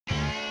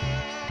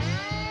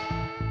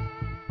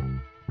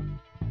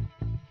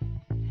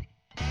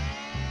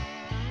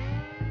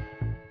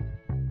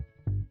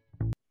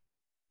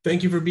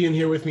Thank you for being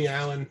here with me,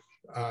 Alan.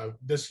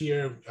 This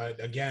year,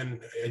 again,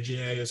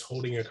 AGA is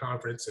holding a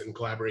conference in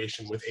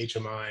collaboration with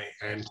HMI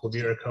and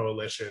Quivira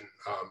Coalition,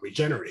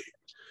 Regenerate.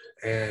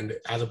 And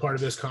as a part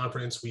of this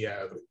conference, we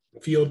have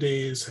field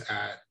days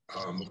at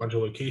a bunch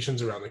of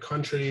locations around the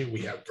country.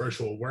 We have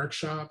virtual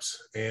workshops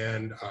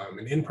and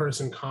an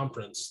in-person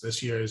conference.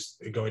 This year is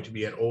going to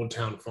be at Old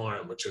Town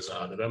Farm, which is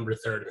November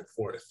 3rd and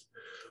 4th.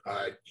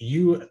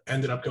 You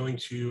ended up going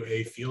to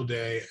a field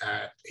day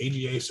at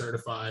AGA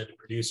certified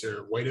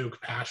producer White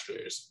Oak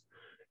Pastures,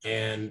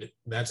 and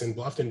that's in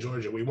Bluffton,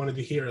 Georgia. We wanted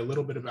to hear a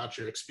little bit about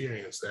your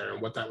experience there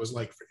and what that was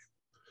like for you.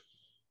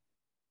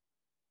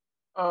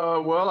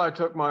 Well, I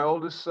took my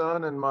oldest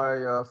son and my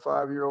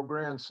 5-year-old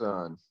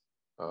grandson,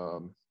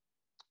 um,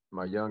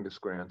 my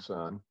youngest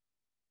grandson.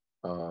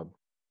 Uh,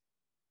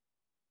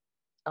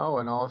 oh,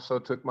 and also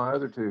took my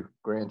other two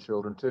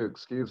grandchildren too,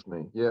 excuse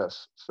me.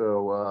 Yes.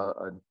 So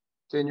a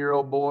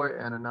 10-year-old boy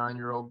and a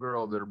 9-year-old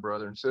girl that are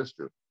brother and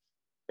sister.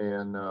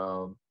 And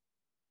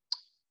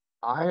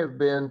I have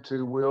been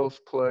to Will's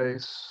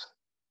place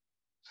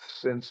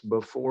since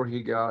before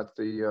he got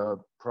the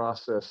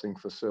processing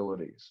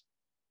facilities.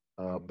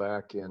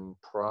 Back in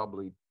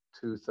probably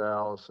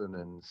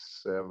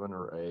 2007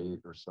 or 8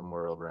 or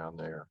somewhere around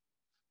there.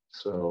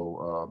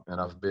 So,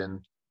 and I've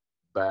been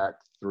back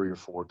 3 or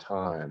 4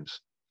 times.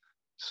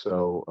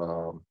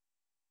 So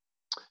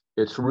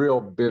it's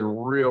been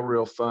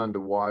real fun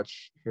to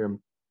watch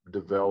him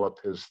develop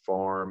his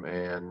farm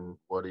and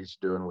what he's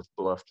doing with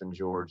Bluffton,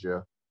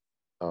 Georgia.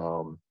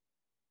 Um,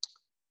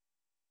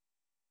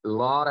 a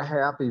lot of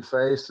happy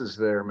faces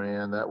there,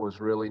 man. That was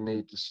really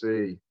neat to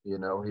see. You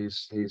know,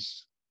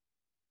 he's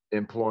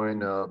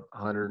employing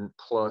 100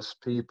 plus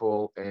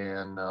people,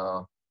 and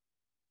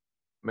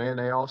man,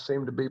 they all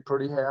seem to be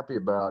pretty happy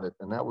about it,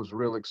 and that was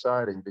real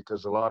exciting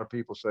because a lot of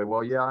people say,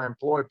 well, yeah, I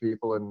employ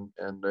people,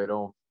 and they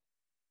don't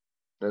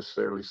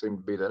necessarily seem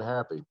to be that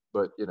happy,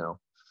 but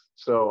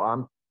so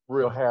I'm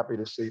real happy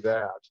to see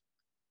that.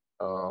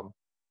 um,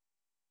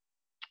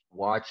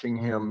 Watching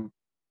him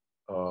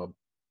uh,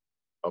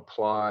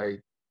 apply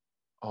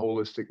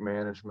holistic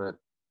management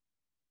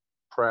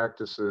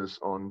practices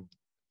on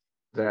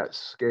that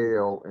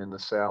scale in the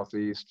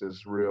Southeast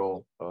is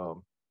real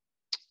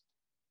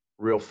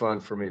fun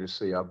for me to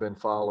see. I've been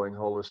following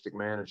holistic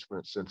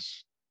management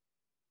since,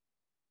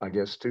 I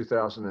guess,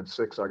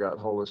 2006. I got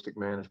holistic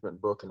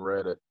management book and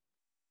read it,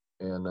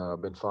 and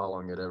I've been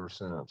following it ever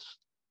since.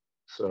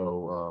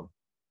 So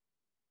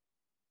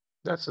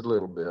that's a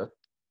little bit.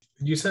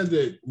 You said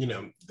that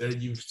there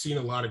you've seen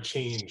a lot of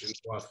change in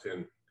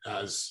Bluffton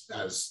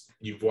as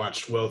you've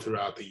watched Will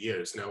throughout the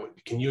years. Now,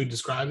 can you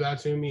describe that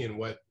to me and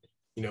what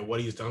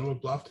he's done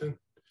with Bluffton?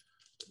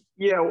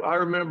 Yeah, I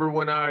remember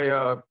when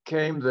I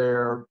came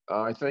there,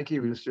 I think he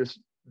was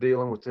just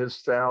dealing with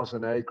his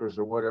 1,000 acres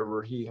or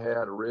whatever he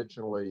had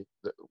originally,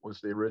 that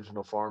was the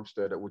original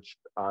farmstead, at which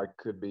I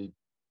could be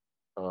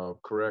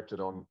corrected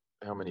on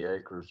how many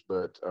acres,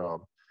 but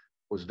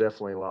was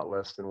definitely a lot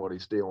less than what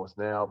he's dealing with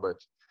now. But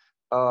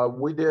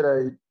we did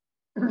a,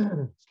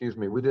 excuse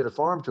me, we did a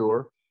farm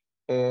tour,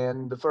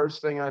 and the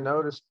first thing I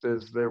noticed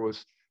is there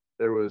was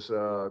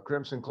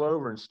crimson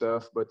clover and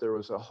stuff, but there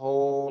was a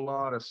whole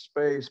lot of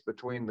space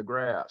between the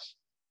grass,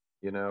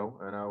 and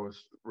I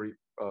was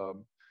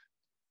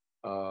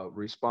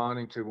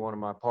responding to one of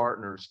my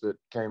partners that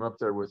came up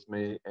there with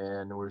me,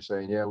 and we were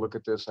saying, yeah, look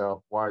at this,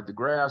 how wide the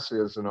grass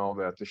is and all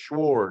that, the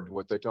sward,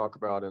 what they talk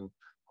about in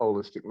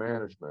holistic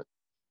management.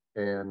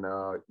 And,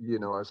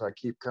 as I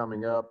keep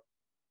coming up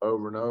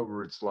over and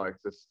over, it's like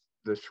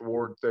the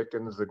sward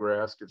thickens, the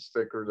grass gets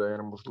thicker, the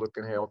animals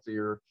looking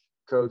healthier,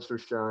 coats are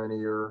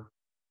shinier.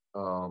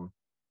 Um,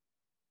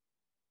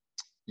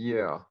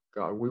 yeah,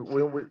 God,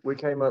 we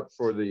came up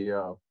for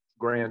the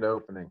grand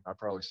opening. I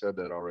probably said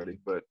that already,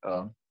 but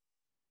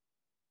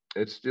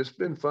it's just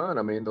been fun.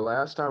 I mean, the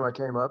last time I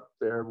came up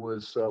there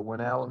was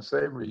when Alan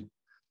Savory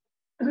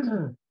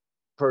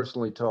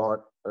personally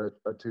taught a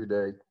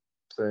 2-day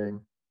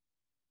thing.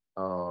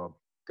 I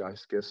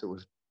guess it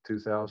was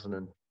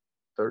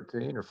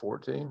 2013 or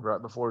 14,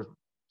 right before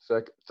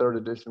third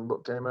edition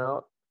book came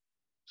out.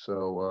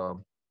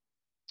 So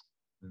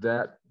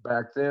that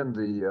back then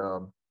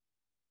the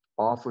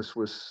office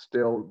was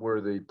still where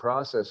the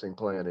processing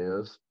plant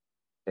is,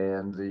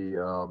 and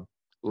the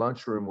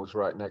lunchroom was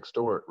right next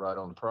door, right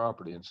on the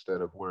property,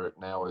 instead of where it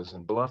now is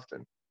in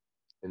Bluffton,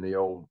 in the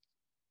old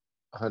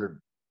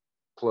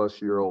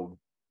 100-plus-year-old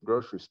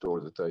grocery store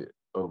that they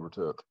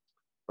overtook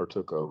or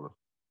took over.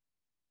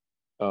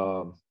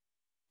 Um,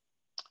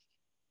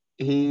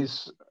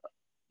 he's,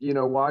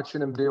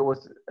 watching him deal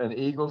with an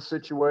eagle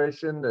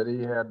situation that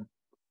he had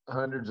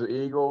hundreds of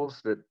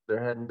eagles that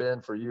there hadn't been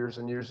for years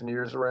and years and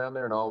years around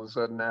there, and all of a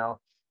sudden now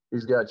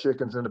he's got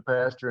chickens in the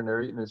pasture and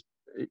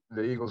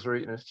the eagles are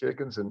eating his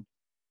chickens, and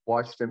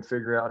watched him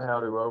figure out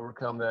how to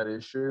overcome that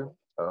issue.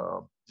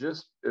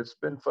 Just it's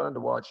been fun to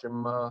watch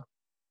him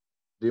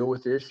deal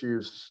with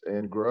issues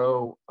and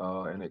grow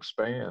and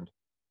expand.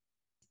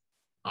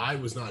 I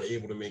was not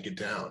able to make it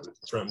down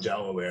from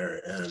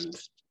Delaware, and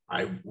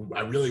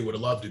I really would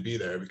have loved to be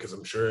there because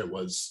I'm sure it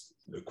was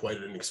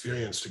quite an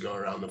experience to go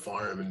around the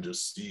farm and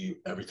just see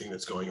everything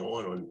that's going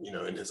on,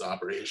 in his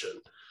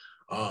operation.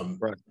 Um,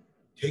 Right.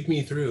 Take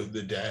me through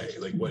the day.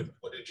 Like, what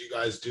did you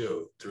guys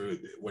do through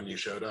when you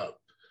showed up?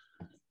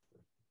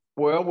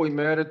 Well, we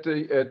met at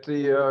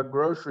the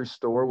grocery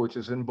store, which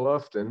is in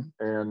Bluffton,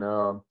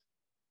 and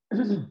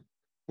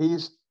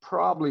he's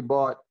probably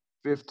bought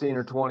 15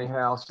 or 20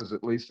 houses,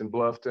 at least in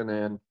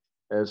Bluffton, and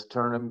has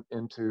turned them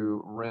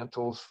into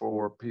rentals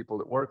for people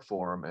that work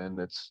for him. And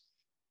it's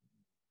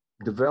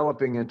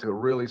developing into a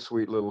really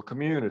sweet little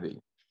community.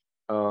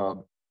 Uh,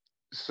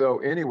 so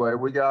anyway,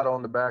 we got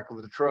on the back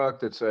of the truck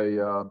that's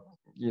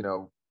you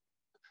know,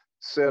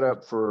 set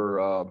up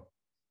for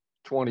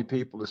 20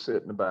 people to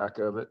sit in the back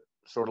of it,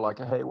 sort of like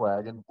a hay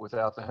wagon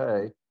without the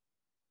hay.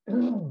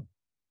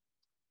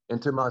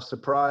 And to my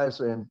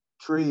surprise and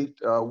treat,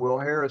 Will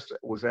Harris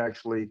was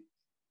actually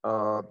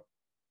uh,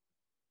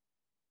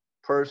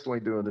 personally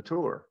doing the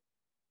tour.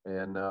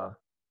 And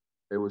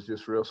it was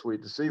just real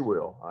sweet to see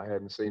Will. I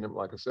hadn't seen him,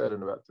 like I said,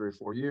 in about 3 or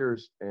 4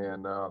 years.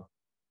 And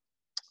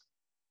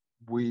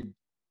we,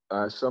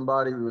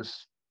 somebody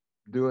was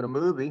doing a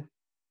movie,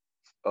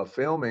 a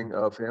filming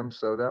of him.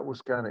 So that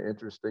was kind of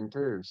interesting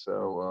too.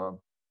 So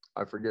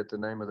I forget the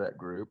name of that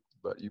group,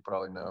 but you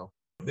probably know.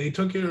 They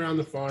took you around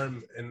the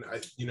farm, and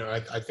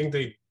I think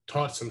they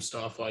taught some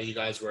stuff while you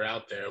guys were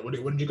out there. What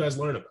did you guys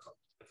learn about?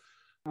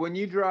 When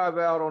you drive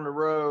out on the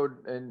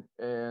road and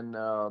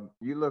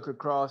you look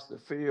across the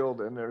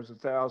field and there's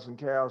 1,000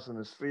 cows in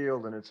this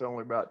field and it's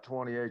only about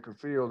 20-acre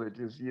field, it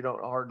just you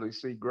don't hardly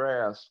see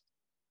grass.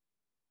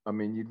 I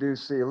mean, you do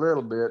see a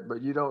little bit,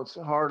 but you don't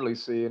hardly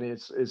see, and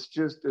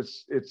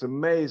it's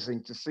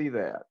amazing to see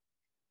that,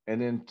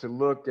 and then to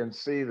look and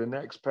see the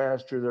next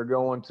pasture they're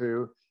going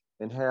to,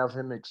 and have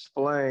him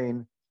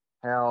explain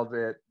how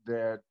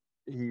that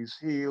he's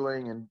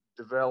healing and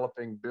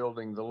developing,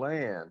 building the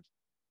land.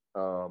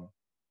 Um,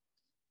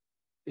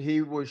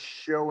 he was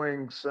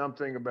showing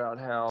something about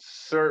how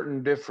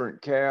certain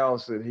different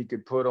cows that he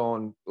could put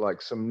on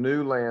like some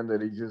new land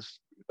that he just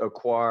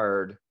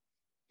acquired,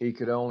 he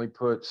could only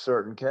put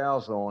certain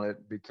cows on it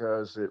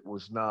because it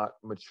was not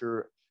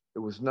mature.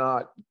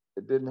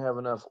 It didn't have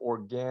enough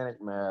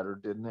organic matter,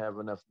 didn't have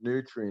enough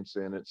nutrients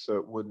in it, so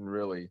it wouldn't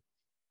really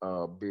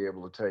be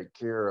able to take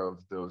care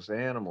of those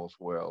animals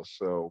well.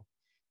 So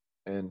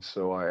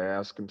I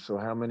asked him, so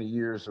how many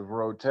years of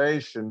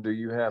rotation do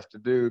you have to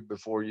do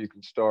before you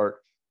can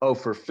start? Oh,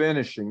 for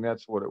finishing,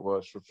 that's what it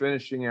was. For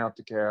finishing out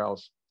the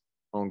cows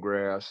on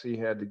grass, he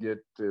had to get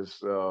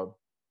this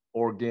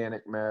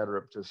organic matter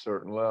up to a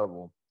certain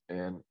level.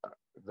 And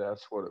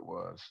that's what it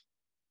was.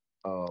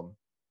 Um,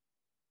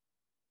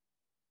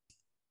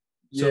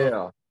 So,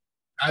 yeah.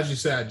 as you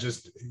said,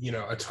 just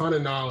a ton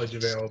of knowledge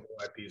available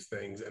at these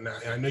things, and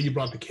I know you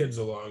brought the kids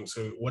along.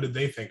 So, what did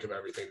they think of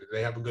everything? Did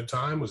they have a good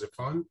time? Was it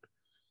fun?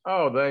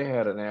 Oh, they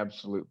had an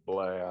absolute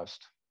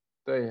blast.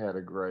 They had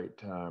a great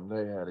time.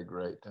 They had a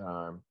great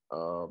time.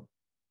 I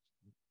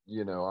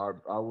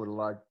would have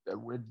liked,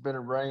 it's been a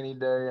rainy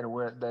day and a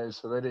wet day,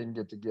 so they didn't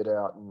get to get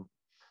out and,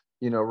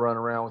 run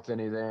around with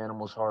any of the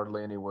animals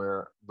hardly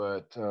anywhere.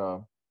 But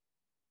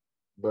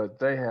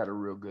they had a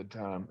real good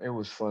time. It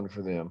was fun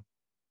for them.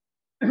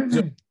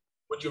 So,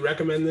 would you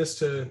recommend this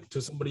to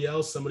somebody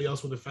else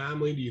with a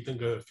family? Do you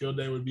think a field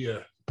day would be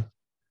a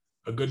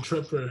good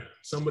trip for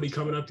somebody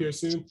coming up here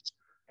soon?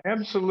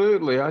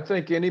 Absolutely. I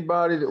think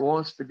anybody that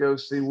wants to go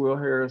see Will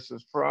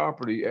Harris's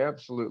property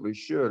absolutely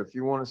should. If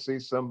you want to see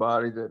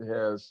somebody that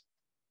has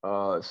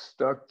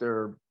stuck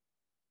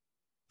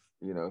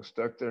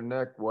stuck their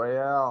neck way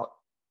out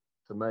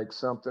to make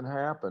something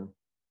happen,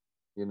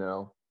 you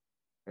know.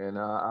 And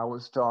I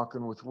was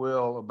talking with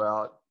Will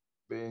about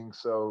being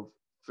so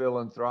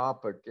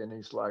philanthropic, and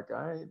he's like,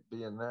 I ain't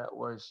being that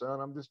way, son.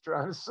 I'm just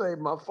trying to save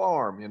my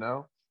farm. And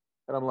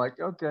I'm like,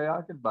 okay,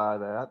 I could buy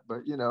that.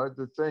 But,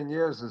 the thing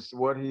is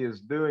what he is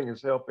doing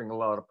is helping a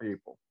lot of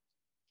people.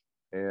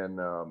 And,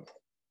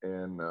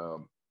 and,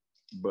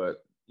 but,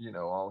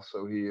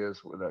 also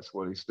that's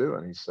what he's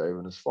doing. He's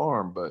saving his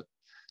farm. But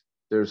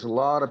there's a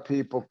lot of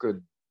people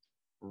could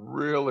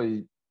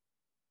really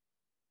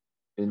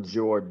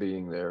enjoy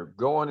being there.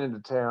 Going into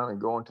town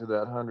and going to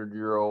that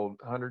 100-year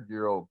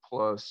old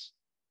plus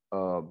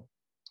uh,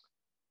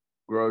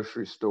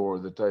 grocery store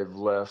that they've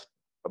left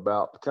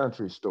about the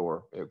country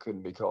store. It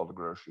couldn't be called a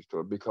grocery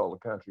store; it'd be called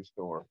a country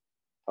store.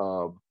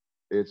 Uh,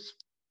 it's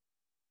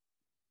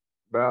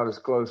about as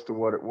close to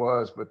what it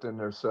was, but then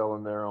they're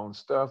selling their own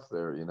stuff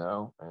there,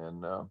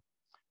 and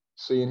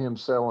seeing him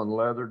selling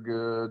leather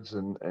goods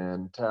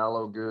and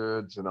tallow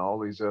goods and all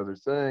these other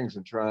things,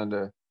 and trying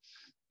to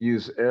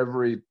use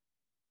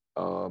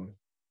um,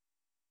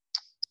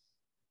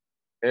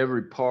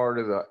 every part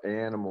of the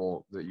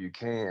animal that you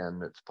can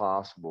that's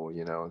possible,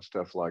 and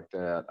stuff like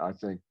that. I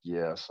think,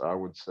 yes, I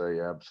would say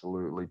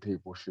absolutely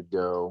people should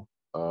go.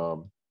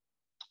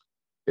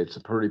 It's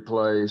a pretty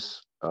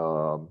place.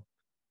 The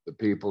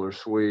people are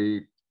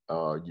sweet.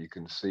 You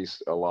can see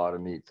a lot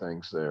of neat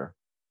things there.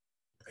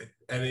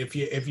 And if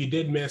you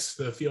did miss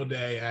the field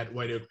day at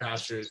White Oak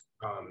Pastures,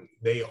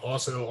 They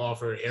also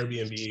offer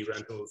Airbnb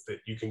rentals that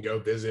you can go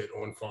visit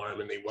on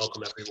farm, and they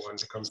welcome everyone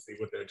to come see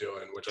what they're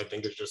doing, which I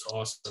think is just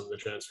awesome. The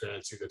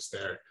transparency that's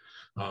there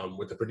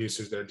with the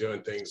producers that are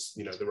doing things,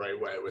 the right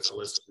way with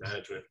holistic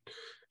management.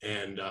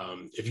 And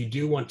if you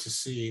do want to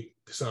see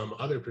some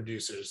other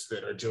producers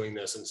that are doing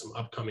this in some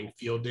upcoming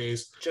field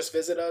days, just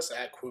visit us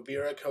at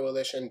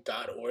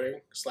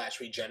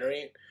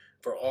quiviracoalition.org/regenerate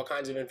for all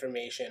kinds of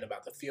information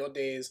about the field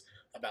days,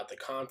 about the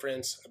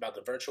conference, about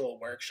the virtual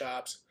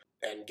workshops,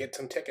 and get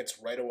some tickets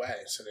right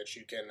away so that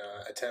you can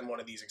attend one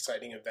of these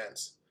exciting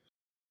events.